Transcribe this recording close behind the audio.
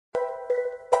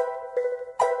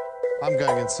I'm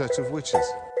going in search of witches.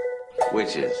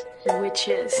 Witches.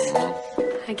 Witches.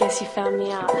 I guess you found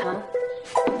me out, huh?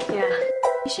 Yeah.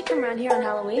 You should come around here on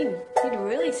Halloween. You'd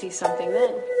really see something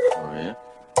then. Oh, yeah?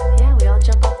 Yeah, we all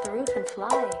jump off the roof and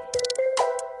fly.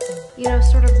 You know,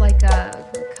 sort of like a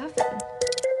coven.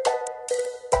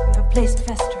 You have placed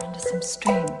Fester under some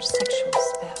strange sexual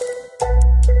spell.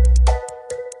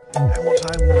 At what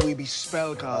time will we be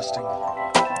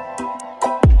spellcasting?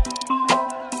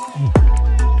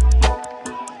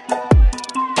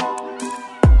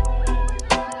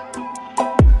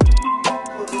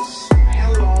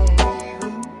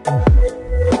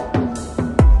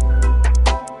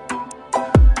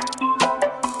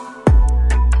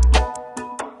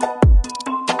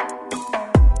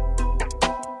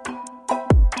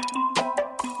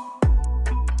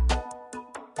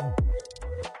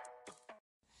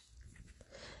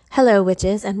 Hello,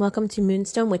 witches, and welcome to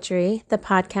Moonstone Witchery, the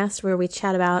podcast where we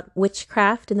chat about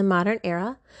witchcraft in the modern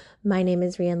era. My name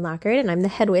is Rian Lockard, and I'm the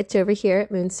head witch over here at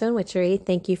Moonstone Witchery.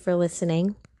 Thank you for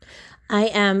listening. I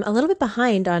am a little bit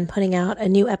behind on putting out a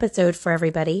new episode for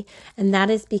everybody, and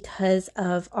that is because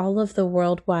of all of the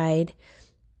worldwide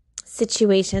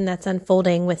situation that's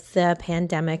unfolding with the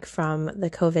pandemic from the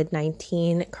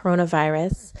COVID-19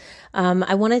 coronavirus.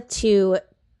 I wanted to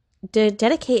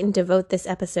dedicate and devote this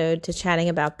episode to chatting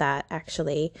about that,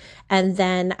 actually. And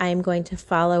then I'm going to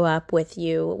follow up with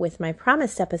you with my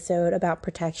promised episode about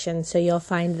protection. So you'll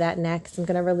find that next. I'm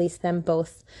going to release them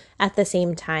both at the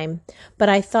same time. But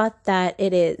I thought that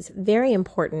it is very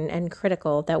important and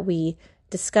critical that we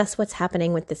discuss what's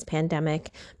happening with this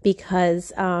pandemic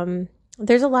because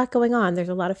there's a lot going on. There's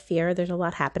a lot of fear. There's a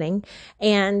lot happening.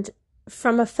 And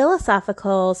from a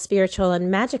philosophical, spiritual,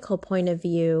 and magical point of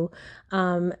view,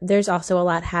 there's also a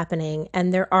lot happening,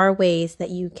 and there are ways that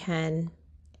you can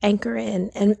anchor in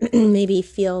and maybe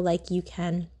feel like you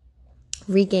can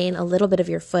regain a little bit of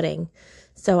your footing.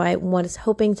 So I was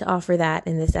hoping to offer that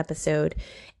in this episode.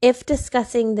 If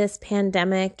discussing this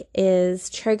pandemic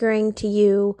is triggering to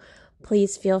you,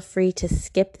 please feel free to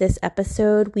skip this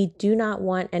episode. We do not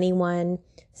want anyone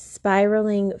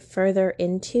spiraling further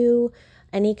into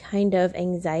any kind of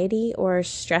anxiety or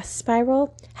stress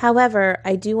spiral. However,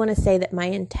 I do want to say that my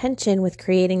intention with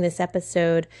creating this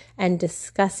episode and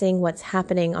discussing what's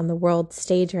happening on the world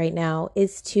stage right now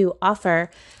is to offer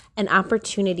an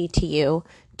opportunity to you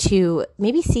to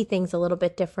maybe see things a little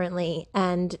bit differently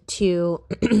and to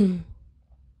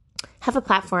have a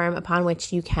platform upon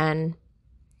which you can,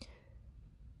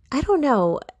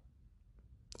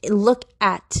 look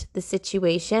at the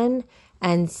situation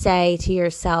and say to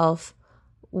yourself,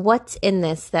 what's in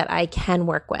this that I can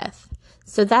work with?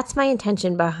 So that's my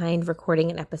intention behind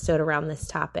recording an episode around this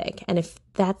topic. And if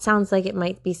that sounds like it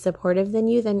might be supportive than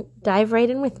you, then dive right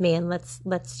in with me and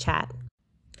let's chat.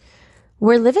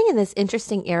 We're living in this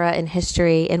interesting era in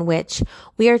history in which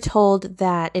we are told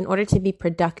that in order to be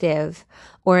productive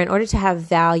or in order to have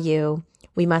value,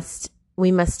 we must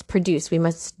produce, we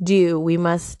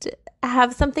must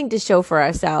have something to show for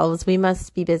ourselves. We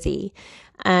must be busy.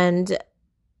 And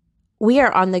we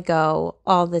are on the go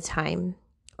all the time.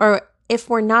 Or if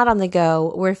we're not on the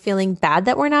go, we're feeling bad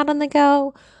that we're not on the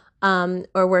go.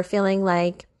 Or we're feeling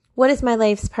like, what is my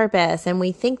life's purpose? And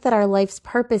we think that our life's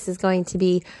purpose is going to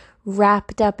be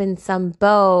wrapped up in some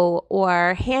bow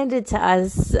or handed to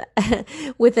us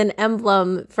with an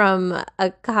emblem from a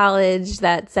college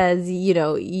that says,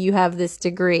 you have this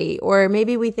degree. Or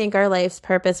maybe we think our life's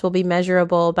purpose will be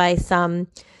measurable by some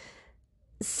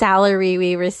salary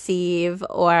we receive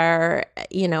or,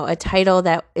 a title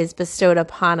that is bestowed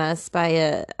upon us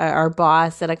by our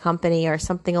boss at a company or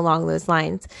something along those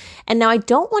lines. And now I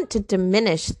don't want to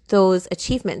diminish those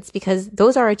achievements because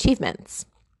those are achievements.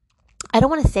 I don't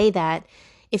want to say that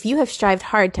if you have strived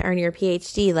hard to earn your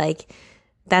PhD, like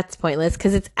that's pointless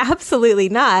because it's absolutely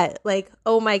not like,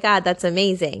 oh my God, that's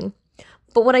amazing.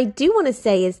 But what I do want to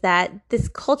say is that this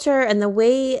culture and the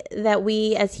way that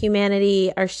we as humanity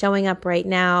are showing up right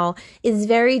now is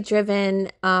very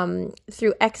driven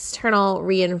through external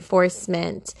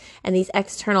reinforcement and these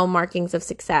external markings of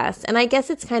success. And I guess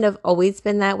it's kind of always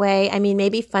been that way. I mean,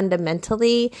 maybe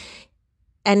fundamentally,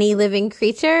 any living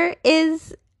creature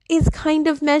is kind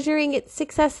of measuring its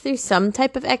success through some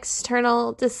type of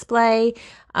external display.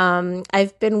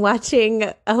 I've been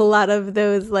watching a lot of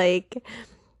those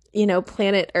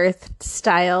planet Earth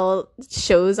style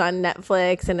shows on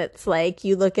Netflix. And it's like,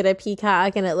 you look at a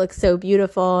peacock and it looks so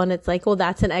beautiful. And it's like, well,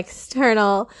 that's an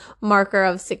external marker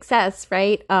of success,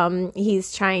 right?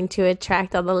 He's trying to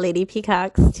attract all the lady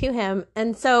peacocks to him.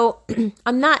 And so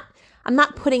I'm not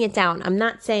putting it down. I'm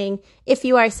not saying if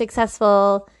you are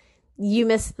successful, you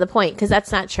missed the point, because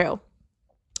that's not true.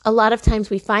 a lot of times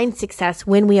we find success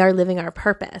when we are living our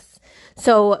purpose.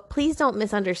 So please don't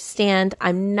misunderstand.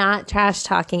 I'm not trash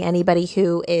talking anybody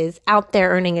who is out there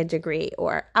earning a degree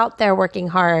or out there working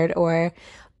hard or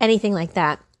anything like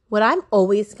that. What I'm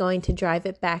always going to drive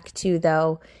it back to,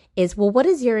 though, is, well, what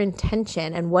is your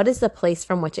intention and what is the place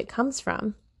from which it comes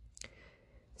from?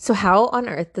 So how on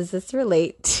earth does this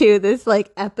relate to this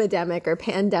like epidemic or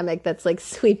pandemic that's like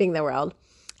sweeping the world?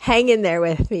 Hang in there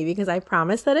with me because I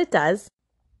promise that it does.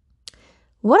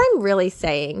 What I'm really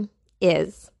saying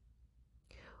is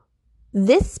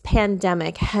this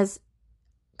pandemic has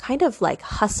kind of like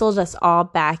hustled us all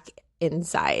back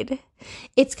inside.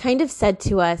 It's kind of said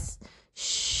to us,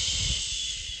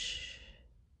 shh,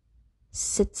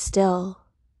 sit still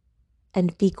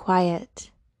and be quiet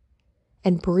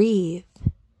and breathe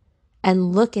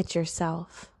and look at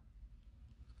yourself.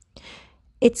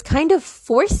 It's kind of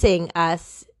forcing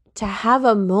us to have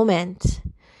a moment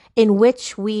in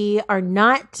which we are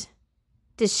not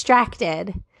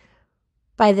distracted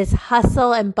by this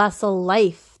hustle and bustle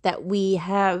life that we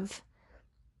have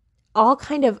all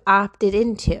kind of opted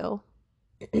into.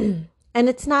 And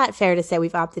it's not fair to say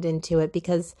we've opted into it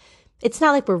because it's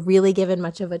not like we're really given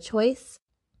much of a choice.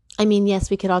 I mean, yes,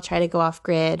 we could all try to go off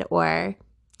grid or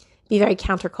be very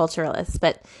counterculturalist,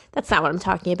 but that's not what I'm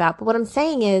talking about. But what I'm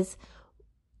saying is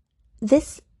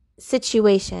this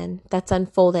situation that's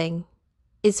unfolding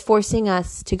is forcing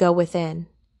us to go within.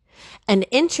 And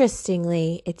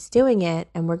interestingly, it's doing it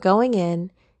and we're going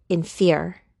in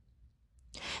fear.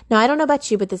 Now, I don't know about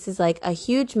you, but this is like a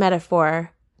huge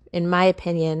metaphor, in my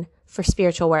opinion, for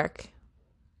spiritual work.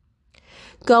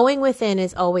 Going within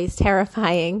is always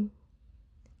terrifying.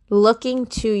 Looking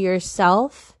to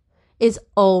yourself is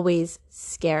always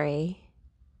scary.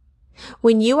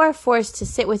 When you are forced to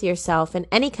sit with yourself in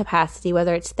any capacity,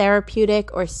 whether it's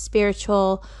therapeutic or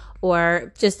spiritual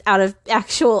or just out of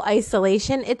actual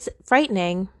isolation, it's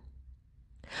frightening.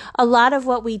 A lot of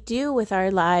what we do with our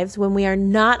lives when we are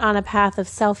not on a path of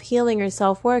self-healing or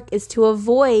self-work is to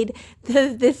avoid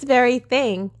this very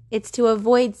thing. It's to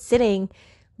avoid sitting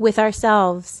with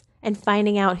ourselves and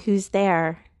finding out who's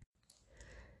there.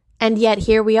 And yet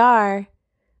here we are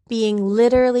being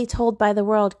literally told by the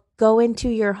world, go into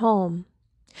your home.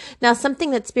 Now,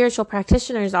 something that spiritual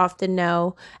practitioners often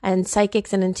know, and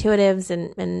psychics and intuitives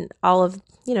and all of,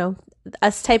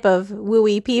 us type of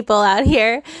wooey people out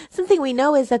here, something we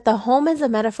know is that the home is a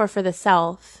metaphor for the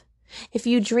self. If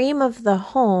you dream of the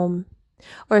home,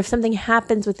 or if something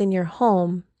happens within your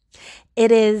home,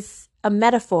 it is a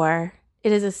metaphor.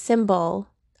 It is a symbol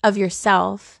of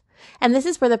yourself. And this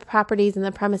is where the properties and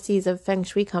the premises of Feng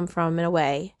Shui come from in a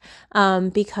way,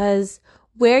 because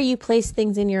where you place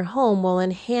things in your home will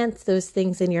enhance those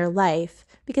things in your life,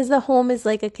 because the home is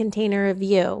like a container of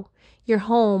you. Your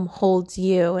home holds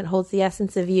you and holds the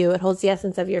essence of you. It holds the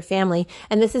essence of your family.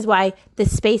 And this is why the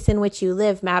space in which you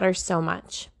live matters so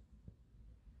much.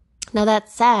 Now, that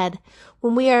said,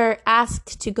 when we are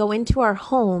asked to go into our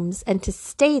homes and to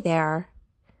stay there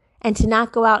and to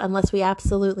not go out unless we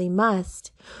absolutely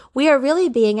must, we are really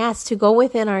being asked to go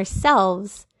within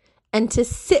ourselves and to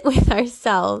sit with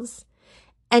ourselves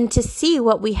and to see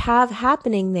what we have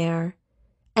happening there,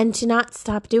 and to not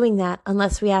stop doing that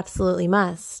unless we absolutely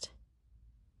must.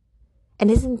 And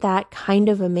isn't that kind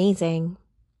of amazing?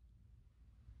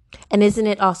 And isn't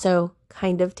it also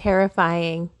kind of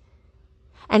terrifying?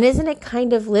 And isn't it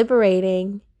kind of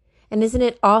liberating? And isn't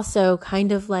it also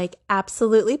kind of like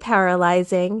absolutely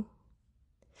paralyzing?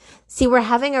 See, we're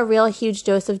having a real huge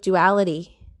dose of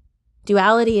duality.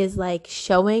 Duality is like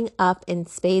showing up in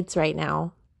spades right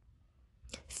now.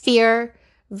 Fear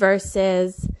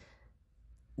versus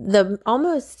the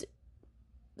almost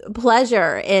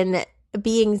pleasure in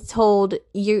being told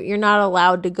you're not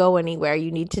allowed to go anywhere.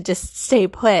 You need to just stay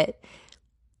put.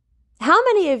 How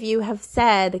many of you have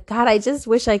said, God, I just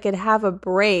wish I could have a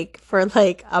break for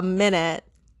like a minute?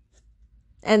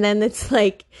 And then it's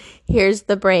like, here's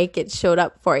the break. It showed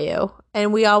up for you.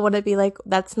 And we all want to be like,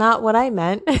 that's not what I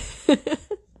meant.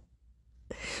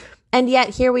 And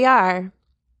yet here we are.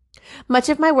 Much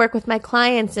of my work with my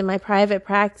clients in my private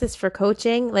practice for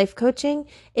coaching, life coaching,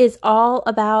 is all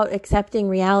about accepting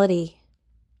reality.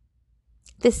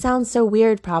 This sounds so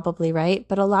weird probably, right?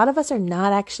 But a lot of us are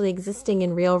not actually existing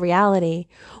in real reality.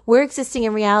 We're existing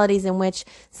in realities in which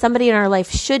somebody in our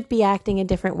life should be acting a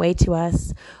different way to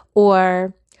us,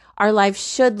 or our life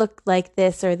should look like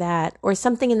this or that, or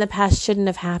something in the past shouldn't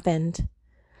have happened.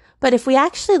 But if we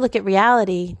actually look at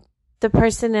reality, the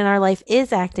person in our life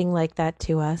is acting like that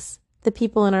to us. The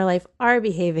people in our life are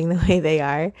behaving the way they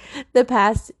are. The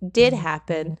past did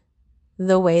happen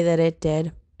the way that it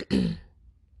did.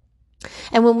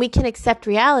 And when we can accept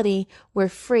reality, we're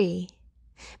free.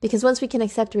 Because once we can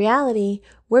accept reality,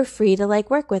 we're free to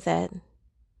work with it.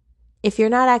 If you're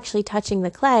not actually touching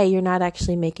the clay, you're not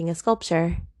actually making a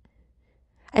sculpture.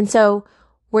 And so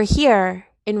we're here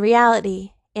in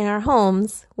reality, in our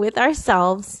homes, with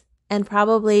ourselves, and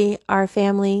probably our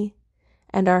family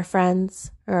and our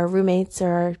friends, or our roommates, or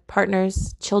our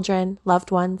partners, children,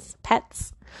 loved ones,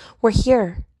 pets. We're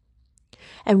here.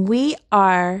 And we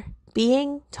are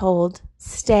being told,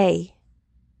 stay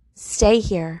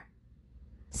here.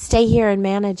 Stay here and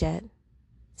manage it.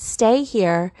 Stay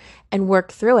here and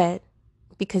work through it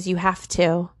because you have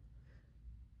to.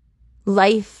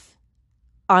 Life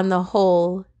on the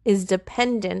whole is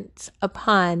dependent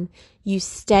upon you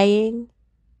staying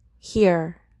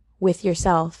here with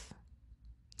yourself.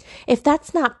 If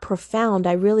that's not profound,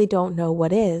 I really don't know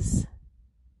what is.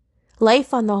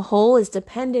 Life on the whole is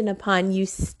dependent upon you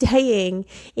staying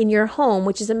in your home,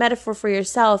 which is a metaphor for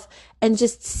yourself, and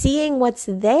just seeing what's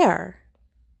there.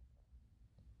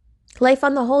 Life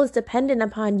on the whole is dependent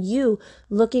upon you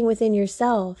looking within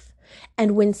yourself.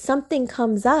 And when something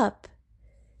comes up,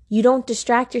 you don't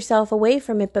distract yourself away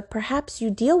from it, but perhaps you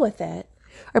deal with it.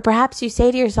 Or perhaps you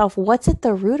say to yourself, what's at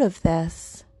the root of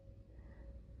this?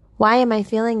 Why am I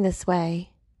feeling this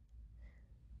way?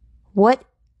 What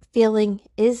feeling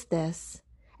is this?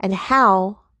 And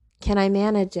how can I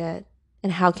manage it?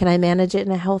 And how can I manage it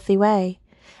in a healthy way?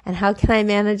 And how can I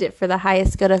manage it for the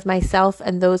highest good of myself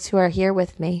and those who are here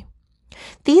with me?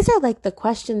 These are the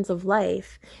questions of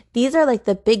life. These are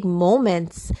the big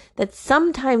moments that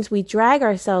sometimes we drag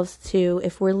ourselves to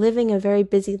if we're living a very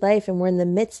busy life and we're in the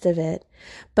midst of it.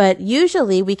 But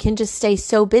usually we can just stay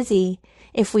so busy,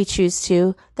 if we choose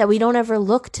to, that we don't ever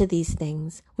look to these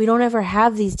things. We don't ever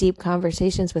have these deep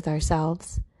conversations with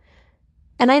ourselves.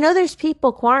 And I know there's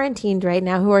people quarantined right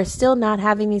now who are still not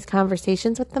having these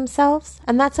conversations with themselves,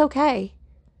 and that's okay.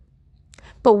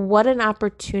 But what an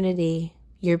opportunity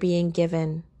you're being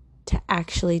given to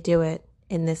actually do it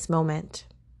in this moment.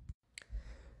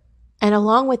 And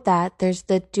along with that, there's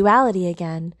the duality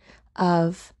again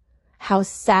of how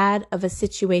sad of a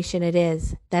situation it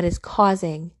is that is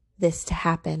causing this to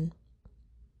happen.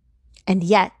 And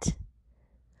yet,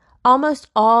 almost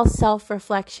all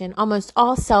self-reflection, almost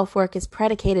all self-work is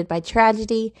predicated by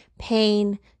tragedy,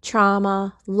 pain,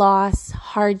 trauma, loss,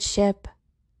 hardship,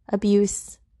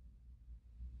 abuse.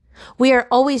 We are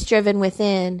always driven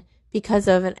within because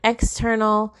of an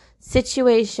external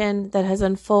situation that has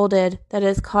unfolded that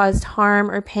has caused harm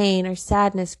or pain or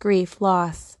sadness, grief,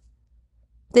 loss.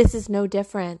 This is no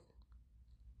different.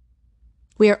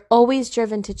 We are always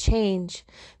driven to change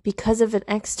because of an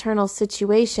external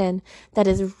situation that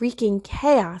is wreaking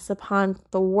chaos upon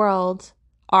the world,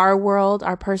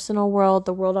 our personal world,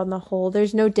 the world on the whole.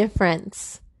 There's no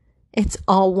difference. It's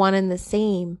all one and the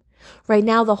same. Right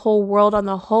now, the whole world on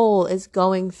the whole is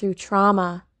going through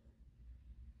trauma.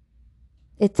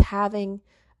 It's having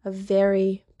a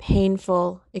very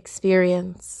painful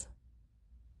experience.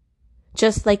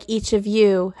 Just like each of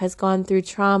you has gone through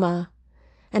trauma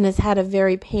and has had a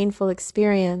very painful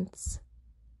experience.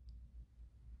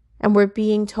 And we're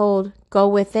being told, go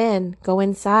within, go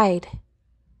inside.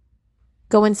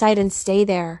 Go inside and stay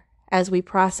there as we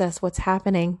process what's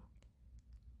happening.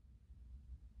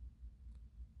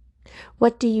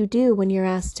 What do you do when you're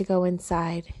asked to go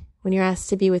inside? When you're asked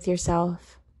to be with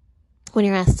yourself? When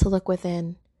you're asked to look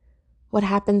within? What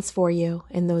happens for you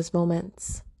in those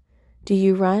moments? Do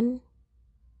you run?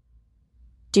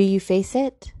 Do you face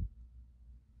it?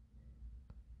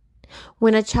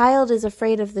 When a child is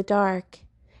afraid of the dark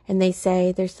and they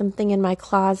say, there's something in my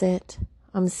closet,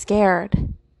 I'm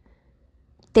scared,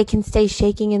 they can stay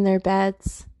shaking in their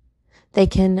beds. They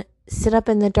can sit up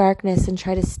in the darkness and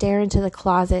try to stare into the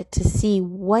closet to see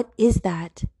what is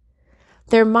that.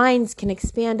 Their minds can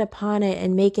expand upon it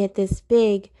and make it this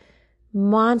big,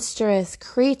 monstrous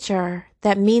creature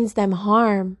that means them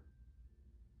harm.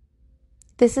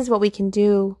 This is what we can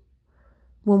do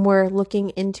when we're looking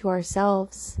into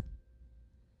ourselves.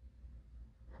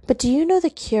 But do you know the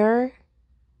cure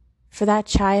for that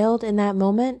child in that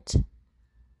moment?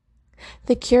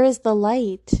 The cure is the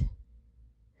light.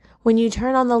 When you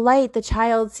turn on the light, the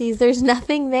child sees there's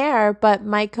nothing there but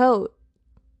my coat,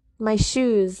 my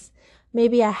shoes,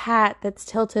 maybe a hat that's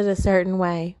tilted a certain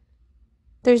way.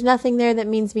 There's nothing there that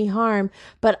means me harm,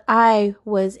 but I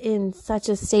was in such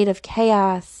a state of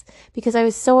chaos because I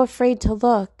was so afraid to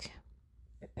look.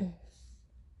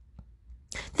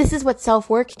 This is what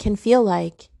self-work can feel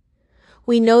like.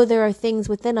 We know there are things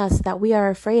within us that we are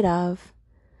afraid of,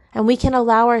 and we can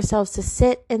allow ourselves to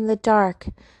sit in the dark,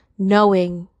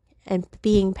 knowing and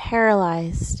being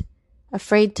paralyzed,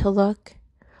 afraid to look,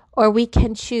 Or we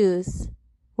can choose,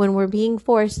 when we're being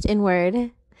forced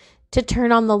inward, to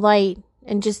turn on the light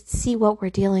and just see what we're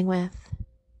dealing with.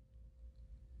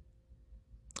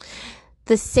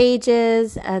 The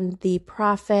sages and the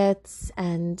prophets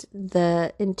and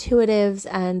the intuitives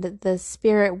and the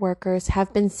spirit workers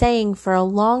have been saying for a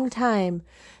long time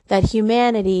that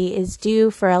humanity is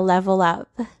due for a level up,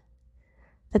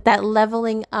 that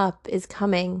leveling up is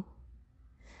coming.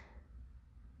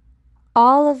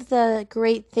 All of the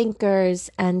great thinkers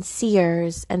and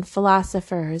seers and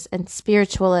philosophers and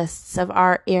spiritualists of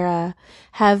our era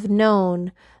have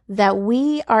known that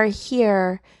we are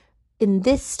here in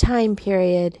this time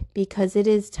period because it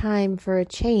is time for a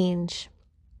change.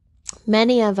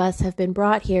 Many of us have been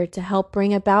brought here to help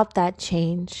bring about that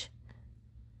change.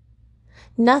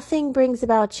 Nothing brings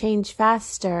about change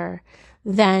faster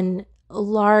than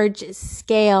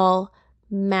large-scale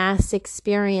mass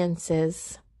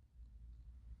experiences.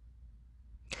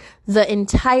 The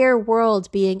entire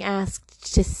world being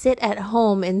asked to sit at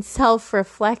home in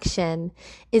self-reflection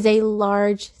is a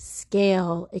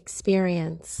large-scale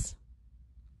experience.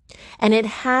 And it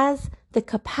has the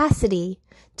capacity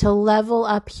to level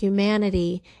up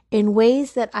humanity in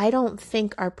ways that I don't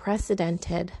think are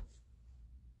precedented.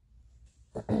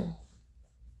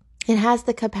 It has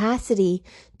the capacity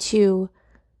to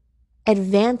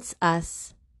advance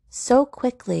us so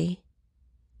quickly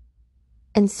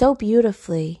and so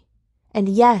beautifully. And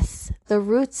yes, the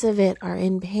roots of it are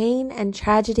in pain and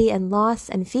tragedy and loss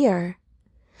and fear.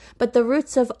 But the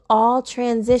roots of all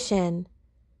transition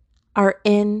are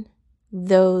in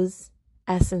those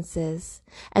essences.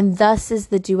 And thus is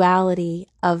the duality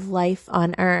of life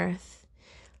on earth.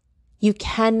 You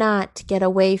cannot get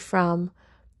away from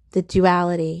the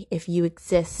duality if you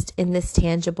exist in this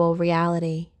tangible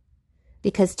reality.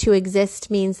 Because to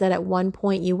exist means that at one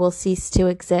point you will cease to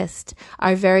exist.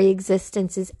 Our very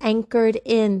existence is anchored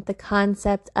in the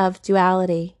concept of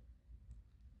duality.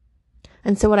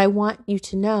 And so what I want you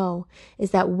to know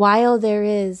is that while there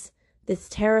is this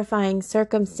terrifying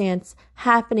circumstance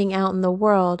happening out in the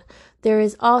world, there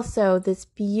is also this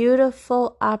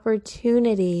beautiful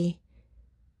opportunity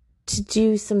to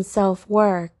do some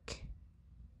self-work,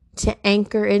 to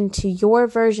anchor into your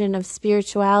version of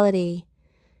spirituality,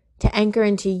 to anchor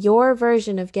into your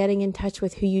version of getting in touch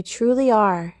with who you truly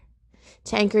are,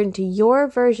 to anchor into your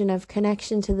version of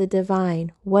connection to the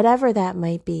divine, whatever that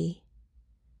might be.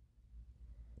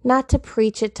 Not to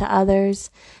preach it to others,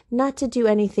 not to do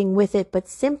anything with it, but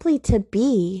simply to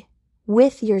be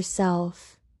with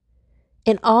yourself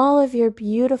in all of your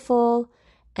beautiful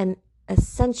and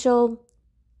essential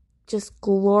just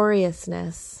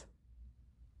gloriousness.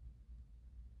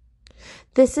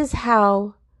 This is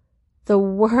how the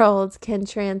world can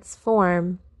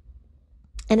transform.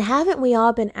 And haven't we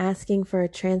all been asking for a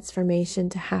transformation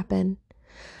to happen?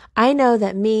 I know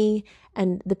that me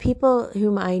and the people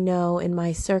whom I know in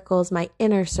my circles, my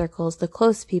inner circles, the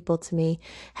close people to me,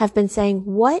 have been saying,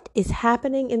 what is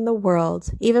happening in the world?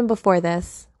 Even before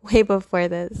this, way before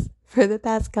this, for the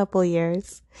past couple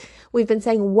years. We've been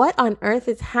saying, what on earth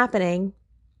is happening?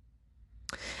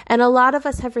 And a lot of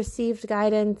us have received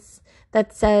guidance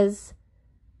that says,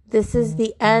 this is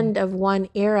the end of one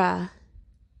era.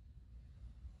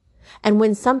 And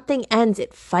when something ends,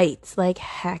 it fights like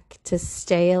heck to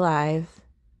stay alive.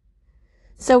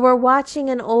 So we're watching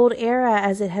an old era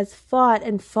as it has fought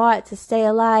and fought to stay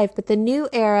alive. But the new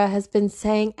era has been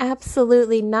saying,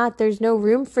 absolutely not. There's no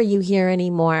room for you here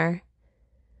anymore.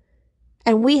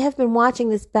 And we have been watching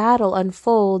this battle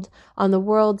unfold on the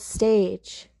world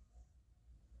stage.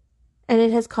 And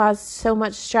it has caused so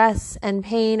much stress and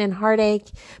pain and heartache,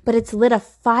 but it's lit a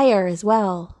fire as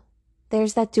well.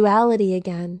 There's that duality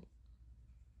again.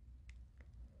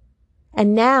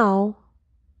 And now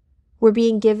we're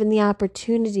being given the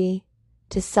opportunity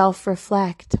to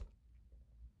self-reflect.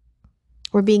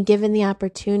 We're being given the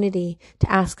opportunity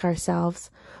to ask ourselves,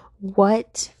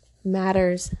 what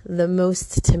matters the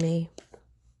most to me?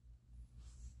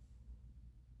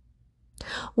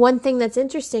 One thing that's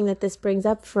interesting that this brings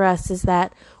up for us is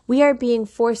that we are being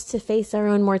forced to face our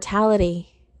own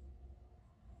mortality.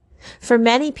 For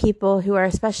many people who are,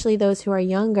 especially those who are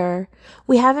younger,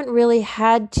 we haven't really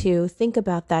had to think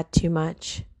about that too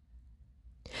much.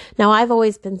 Now, I've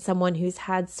always been someone who's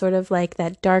had sort of like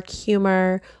that dark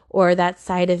humor or that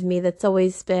side of me that's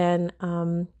always been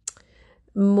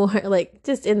more like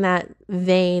just in that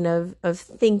vein of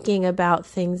thinking about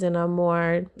things in a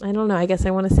more, I don't know, I guess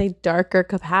I want to say darker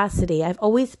capacity. I've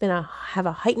always been have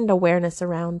a heightened awareness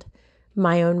around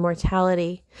my own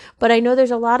mortality. But I know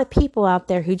there's a lot of people out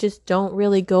there who just don't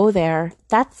really go there.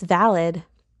 That's valid.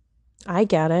 I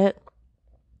get it.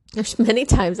 There's many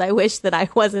times I wish that I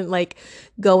wasn't like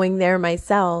going there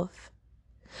myself.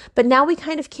 But now we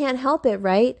kind of can't help it,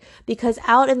 right? Because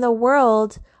out in the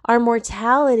world, our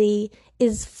mortality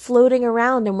is floating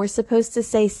around and we're supposed to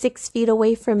stay 6 feet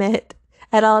away from it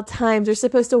at all times. We're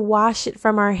supposed to wash it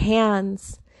from our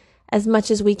hands as much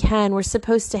as we can. We're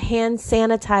supposed to hand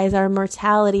sanitize our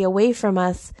mortality away from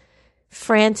us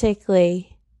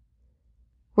frantically.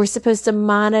 We're supposed to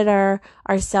monitor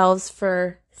ourselves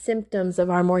for symptoms of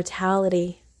our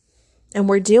mortality. And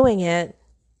we're doing it.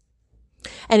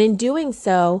 And in doing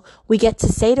so, we get to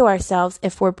say to ourselves,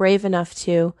 if we're brave enough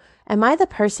to, am I the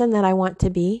person that I want to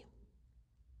be?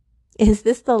 Is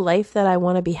this the life that I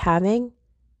want to be having?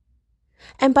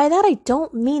 And by that, I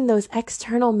don't mean those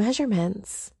external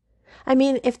measurements. I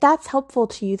mean, if that's helpful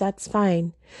to you, that's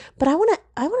fine. But I want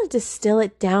to distill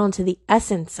it down to the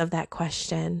essence of that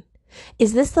question.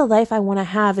 Is this the life I want to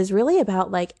have? Is really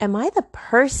about like, am I the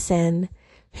person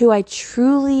who I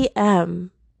truly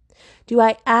am? Do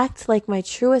I act like my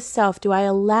truest self? Do I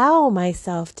allow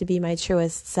myself to be my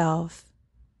truest self?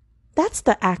 That's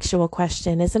the actual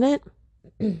question, isn't it?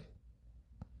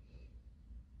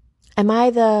 Am I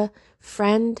the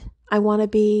friend I want to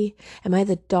be? Am I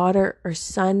the daughter or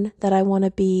son that I want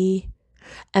to be?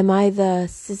 Am I the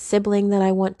sibling that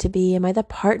I want to be? Am I the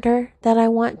partner that I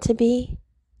want to be?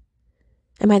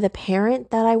 Am I the parent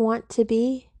that I want to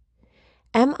be?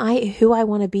 Am I who I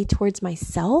want to be towards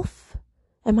myself?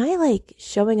 Am I like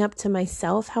showing up to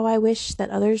myself how I wish that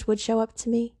others would show up to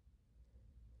me?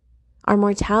 Our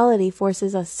mortality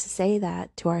forces us to say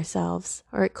that to ourselves,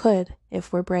 or it could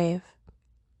if we're brave.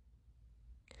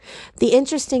 The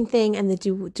interesting thing and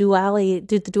the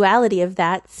duality of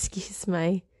that, excuse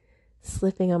my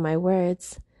slipping on my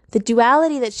words, the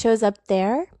duality that shows up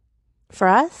there for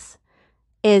us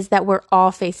is that we're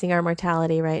all facing our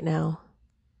mortality right now.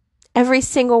 Every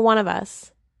single one of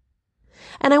us.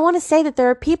 And I want to say that there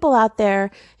are people out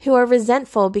there who are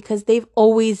resentful because they've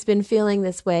always been feeling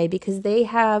this way, because they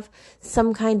have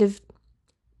some kind of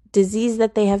disease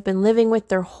that they have been living with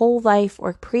their whole life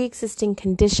or pre-existing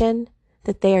condition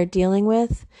that they are dealing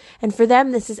with. And for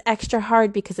them, this is extra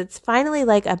hard because it's finally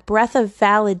like a breath of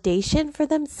validation for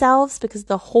themselves because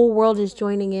the whole world is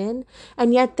joining in.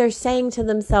 And yet they're saying to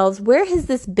themselves, where has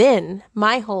this been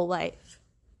my whole life?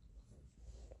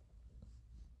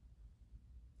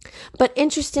 But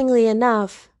interestingly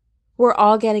enough, we're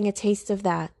all getting a taste of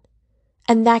that.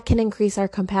 And that can increase our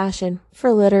compassion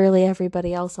for literally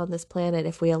everybody else on this planet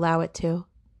if we allow it to.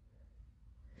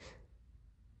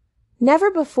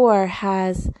 Never before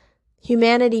has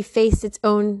humanity faced its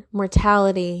own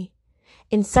mortality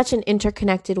in such an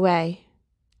interconnected way.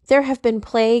 There have been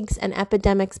plagues and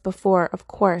epidemics before, of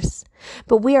course,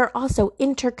 but we are also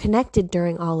interconnected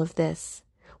during all of this.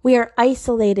 We are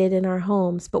isolated in our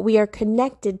homes, but we are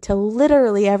connected to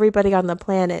literally everybody on the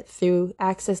planet through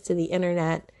access to the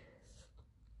internet.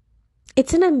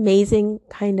 It's an amazing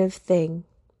kind of thing.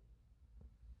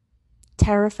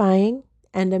 Terrifying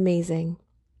and amazing.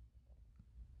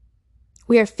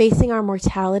 We are facing our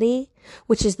mortality,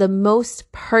 which is the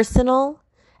most personal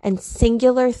and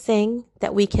singular thing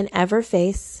that we can ever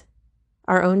face,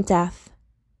 our own death.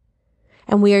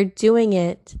 And we are doing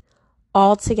it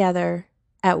all together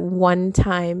at one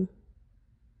time.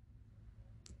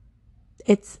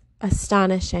 It's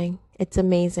astonishing. It's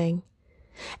amazing.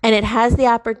 And it has the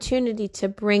opportunity to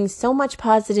bring so much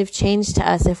positive change to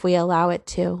us if we allow it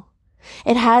to.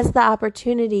 It has the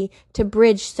opportunity to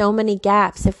bridge so many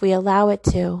gaps if we allow it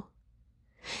to.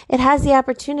 It has the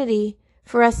opportunity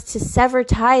for us to sever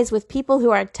ties with people who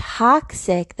are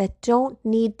toxic that don't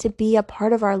need to be a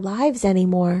part of our lives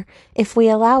anymore if we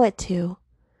allow it to.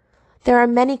 There are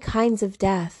many kinds of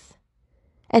death,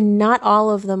 and not all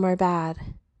of them are bad.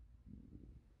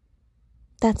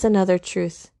 That's another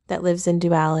truth that lives in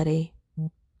duality.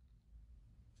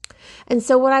 And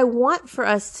so what I want for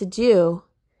us to do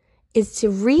is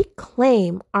to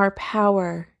reclaim our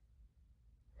power.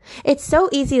 It's so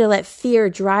easy to let fear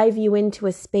drive you into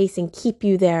a space and keep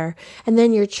you there. And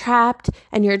then you're trapped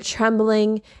and you're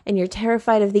trembling and you're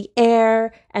terrified of the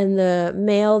air and the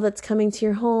mail that's coming to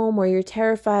your home, or you're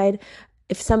terrified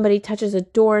if somebody touches a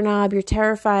doorknob, you're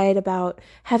terrified about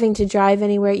having to drive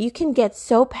anywhere. You can get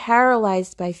so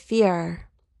paralyzed by fear.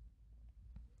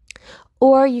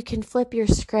 Or you can flip your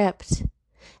script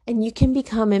and you can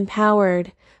become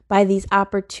empowered by these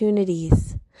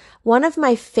opportunities. One of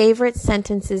my favorite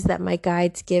sentences that my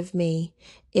guides give me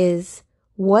is,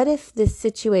 what if this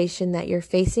situation that you're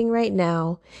facing right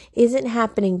now isn't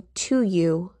happening to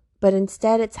you, but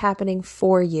instead it's happening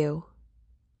for you?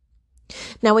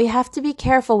 Now, we have to be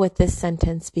careful with this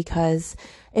sentence because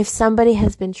if somebody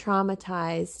has been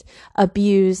traumatized,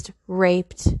 abused,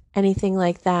 raped, anything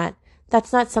like that,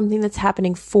 that's not something that's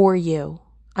happening for you.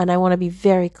 And I want to be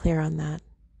very clear on that.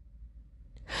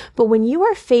 But when you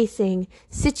are facing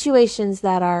situations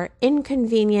that are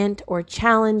inconvenient or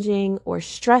challenging or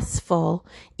stressful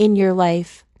in your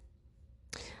life,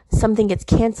 something gets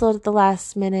canceled at the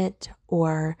last minute,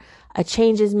 or a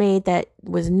change is made that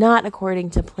was not according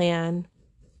to plan,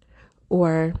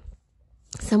 or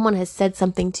someone has said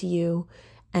something to you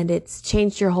and it's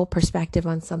changed your whole perspective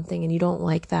on something and you don't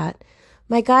like that.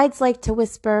 My guides like to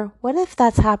whisper, what if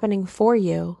that's happening for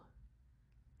you?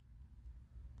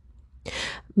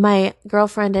 My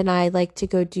girlfriend and I like to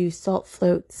go do salt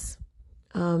floats.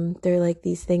 They're like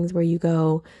these things where you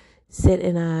go sit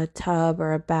in a tub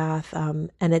or a bath,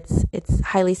 and it's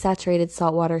highly saturated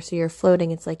salt water, so you're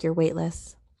floating. It's like you're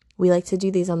weightless. We like to do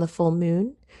these on the full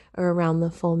moon or around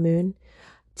the full moon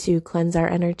to cleanse our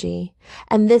energy.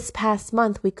 And this past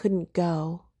month we couldn't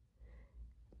go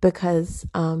because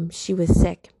she was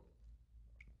sick.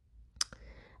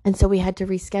 And so we had to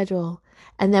reschedule.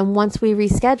 And then once we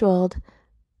rescheduled,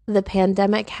 the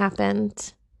pandemic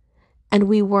happened and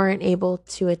we weren't able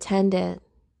to attend it.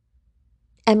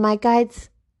 And my guides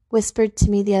whispered to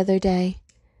me the other day,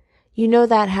 you know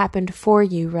that happened for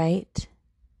you, right?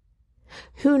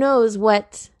 Who knows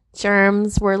what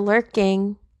germs were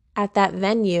lurking at that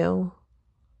venue?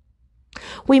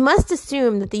 We must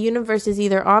assume that the universe is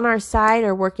either on our side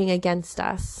or working against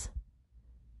us.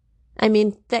 I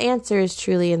mean, the answer is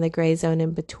truly in the gray zone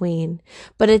in between,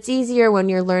 but it's easier when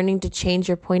you're learning to change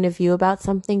your point of view about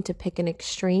something to pick an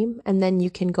extreme, and then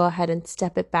you can go ahead and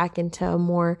step it back into a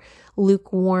more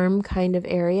lukewarm kind of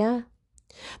area.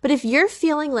 But if you're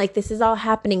feeling like this is all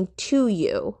happening to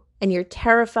you, and you're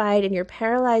terrified and you're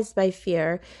paralyzed by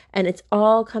fear, and it's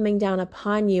all coming down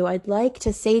upon you, I'd like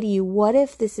to say to you, what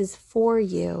if this is for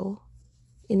you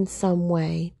in some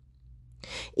way?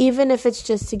 Even if it's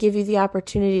just to give you the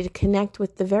opportunity to connect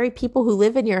with the very people who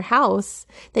live in your house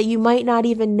that you might not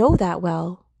even know that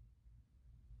well.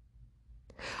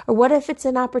 Or what if it's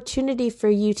an opportunity for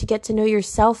you to get to know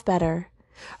yourself better?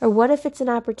 Or what if it's an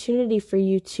opportunity for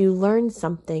you to learn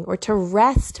something or to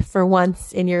rest for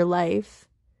once in your life?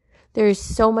 There is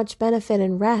so much benefit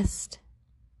in rest.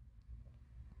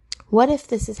 What if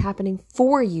this is happening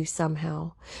for you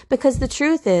somehow? Because the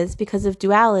truth is, because of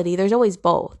duality, there's always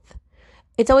both.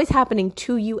 It's always happening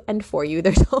to you and for you.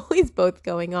 There's always both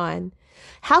going on.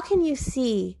 How can you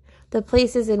see the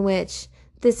places in which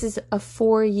this is a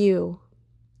for you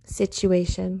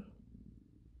situation?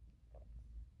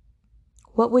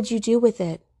 What would you do with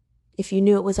it if you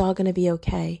knew it was all going to be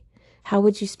okay? How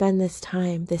would you spend this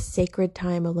time, this sacred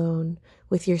time alone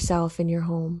with yourself in your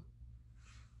home?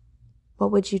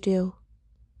 What would you do?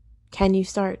 Can you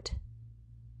start?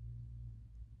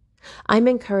 I'm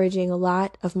encouraging a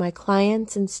lot of my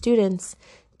clients and students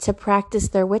to practice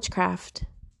their witchcraft.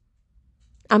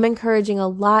 I'm encouraging a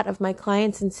lot of my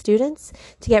clients and students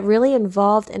to get really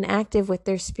involved and active with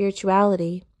their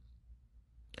spirituality.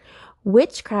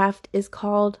 Witchcraft is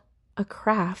called a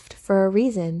craft for a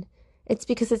reason. It's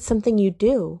because it's something you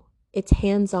do. It's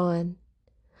hands-on.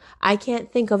 I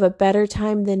can't think of a better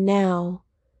time than now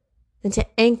than to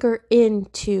anchor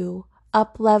into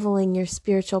up-leveling your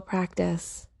spiritual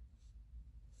practice.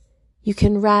 You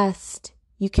can rest,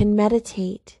 you can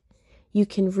meditate, you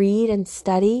can read and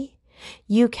study,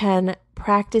 you can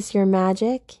practice your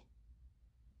magic,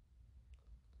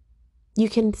 you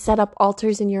can set up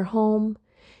altars in your home,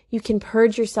 you can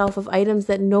purge yourself of items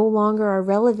that no longer are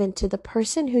relevant to the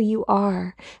person who you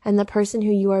are and the person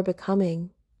who you are becoming.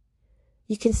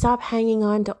 You can stop hanging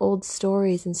on to old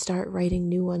stories and start writing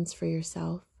new ones for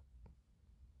yourself.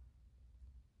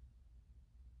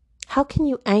 How can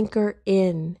you anchor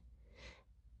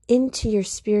into your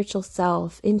spiritual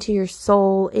self, into your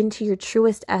soul, into your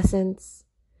truest essence?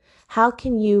 How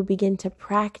can you begin to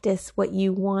practice what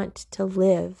you want to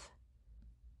live?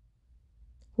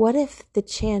 What if the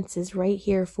chance is right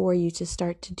here for you to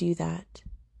start to do that?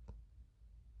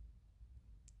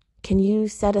 Can you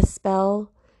set a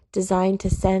spell designed to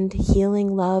send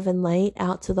healing, love, and light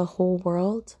out to the whole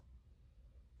world?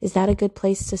 Is that a good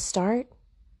place to start?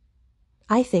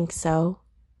 I think so.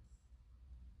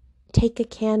 Take a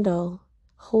candle,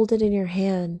 hold it in your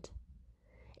hand.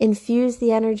 Infuse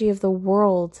the energy of the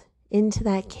world into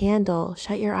that candle.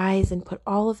 Shut your eyes and put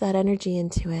all of that energy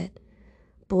into it.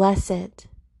 Bless it.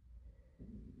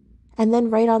 And then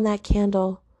write on that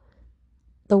candle,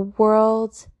 the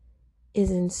world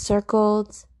is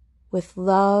encircled with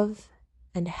love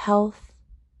and health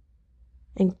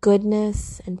and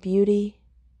goodness and beauty.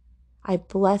 I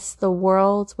bless the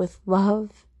world with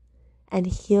love and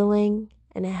healing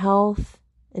and health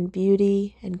and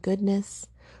beauty and goodness.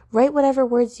 Write whatever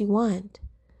words you want.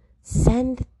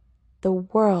 Send the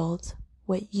world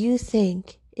what you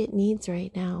think it needs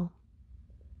right now.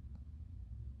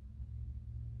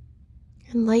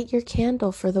 And light your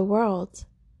candle for the world.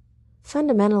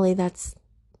 Fundamentally, that's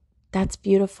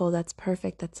beautiful, that's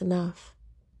perfect, that's enough.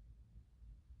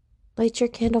 Light your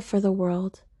candle for the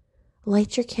world.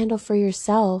 Light your candle for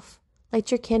yourself.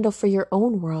 Light your candle for your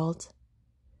own world.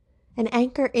 And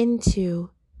anchor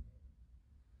into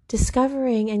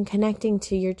discovering and connecting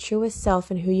to your truest self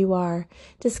and who you are.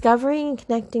 Discovering and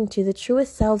connecting to the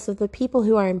truest selves of the people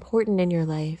who are important in your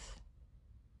life.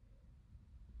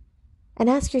 And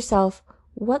ask yourself,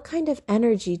 what kind of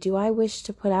energy do I wish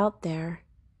to put out there?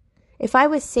 If I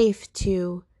was safe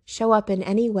to show up in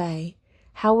any way,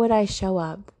 how would I show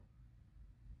up?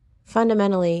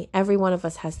 Fundamentally, every one of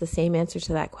us has the same answer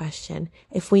to that question.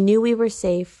 If we knew we were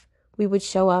safe, we would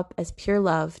show up as pure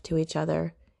love to each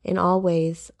other in all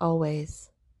ways,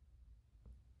 always.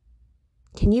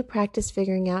 Can you practice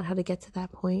figuring out how to get to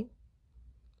that point?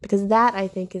 Because that, I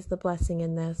think, is the blessing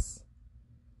in this.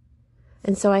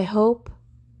 And so I hope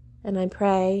and I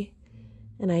pray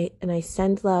and I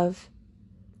send love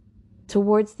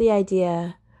towards the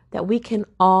idea that we can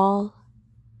all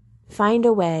find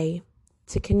a way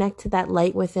to connect to that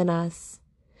light within us.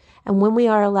 And when we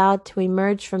are allowed to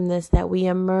emerge from this, that we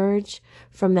emerge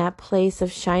from that place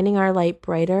of shining our light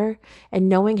brighter and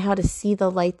knowing how to see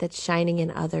the light that's shining in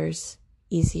others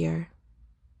easier.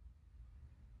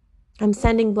 I'm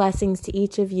sending blessings to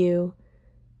each of you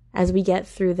as we get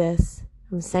through this.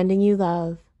 I'm sending you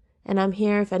love. And I'm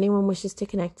here if anyone wishes to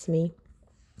connect to me.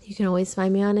 You can always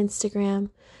find me on Instagram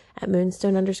at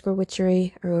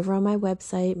moonstone_witchery or over on my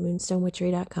website,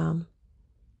 moonstonewitchery.com.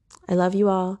 I love you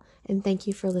all and thank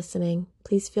you for listening.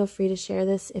 Please feel free to share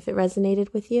this if it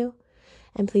resonated with you.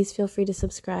 And please feel free to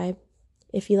subscribe.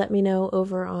 If you let me know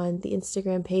over on the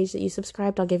Instagram page that you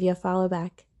subscribed, I'll give you a follow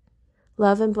back.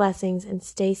 Love and blessings and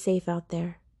stay safe out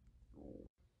there.